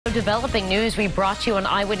developing news we brought you on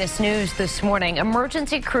Eyewitness News this morning.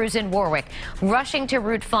 Emergency crews in Warwick rushing to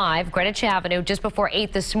Route 5, Greenwich Avenue, just before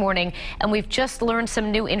 8 this morning. And we've just learned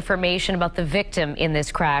some new information about the victim in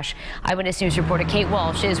this crash. Eyewitness News reporter Kate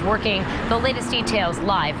Walsh is working the latest details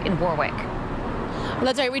live in Warwick.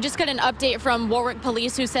 That's right. We just got an update from Warwick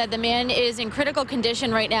police who said the man is in critical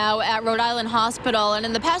condition right now at Rhode Island Hospital. And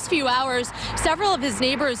in the past few hours, several of his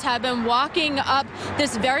neighbors have been walking up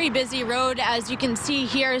this very busy road, as you can see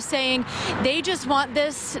here, saying they just want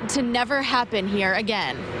this to never happen here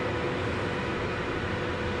again.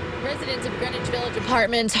 Residents of Greenwich Village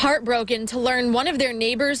Apartments heartbroken to learn one of their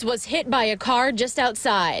neighbors was hit by a car just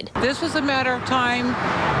outside. This was a matter of time,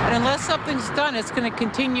 and unless something's done, it's going to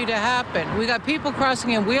continue to happen. We got people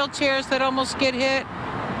crossing in wheelchairs that almost get hit.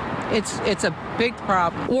 It's a big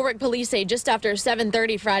problem. Warwick police say just after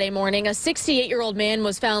 7:30 Friday morning, a 68-year-old man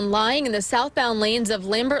was found lying in the southbound lanes of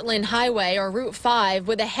Lambert Lynn Highway, or Route 5,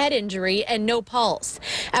 with a head injury and no pulse.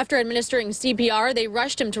 After administering CPR, they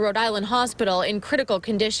rushed him to Rhode Island Hospital in critical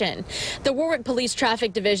condition. The Warwick Police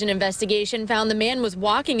Traffic Division investigation found the man was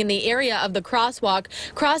walking in the area of the crosswalk,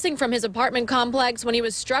 crossing from his apartment complex when he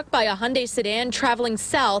was struck by a Hyundai sedan traveling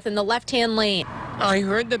south in the left-hand lane. I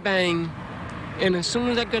heard the bang. And as soon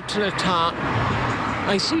as I got to the top,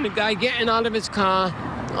 I seen the guy getting out of his car.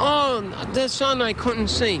 Oh, the sun I couldn't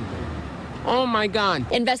see. Oh, my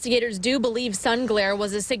God. Investigators do believe sun glare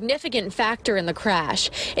was a significant factor in the crash.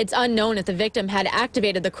 It's unknown if the victim had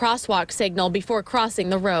activated the crosswalk signal before crossing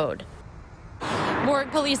the road.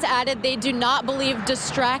 Warwick police added they do not believe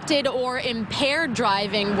distracted or impaired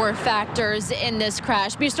driving were factors in this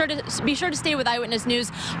crash. Be sure to stay with Eyewitness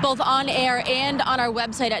News both on air and on our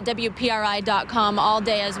website at WPRI.com all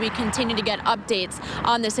day as we continue to get updates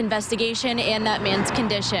on this investigation and that man's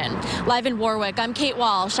condition. Live in Warwick, I'm Kate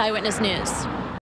Walsh, Eyewitness News.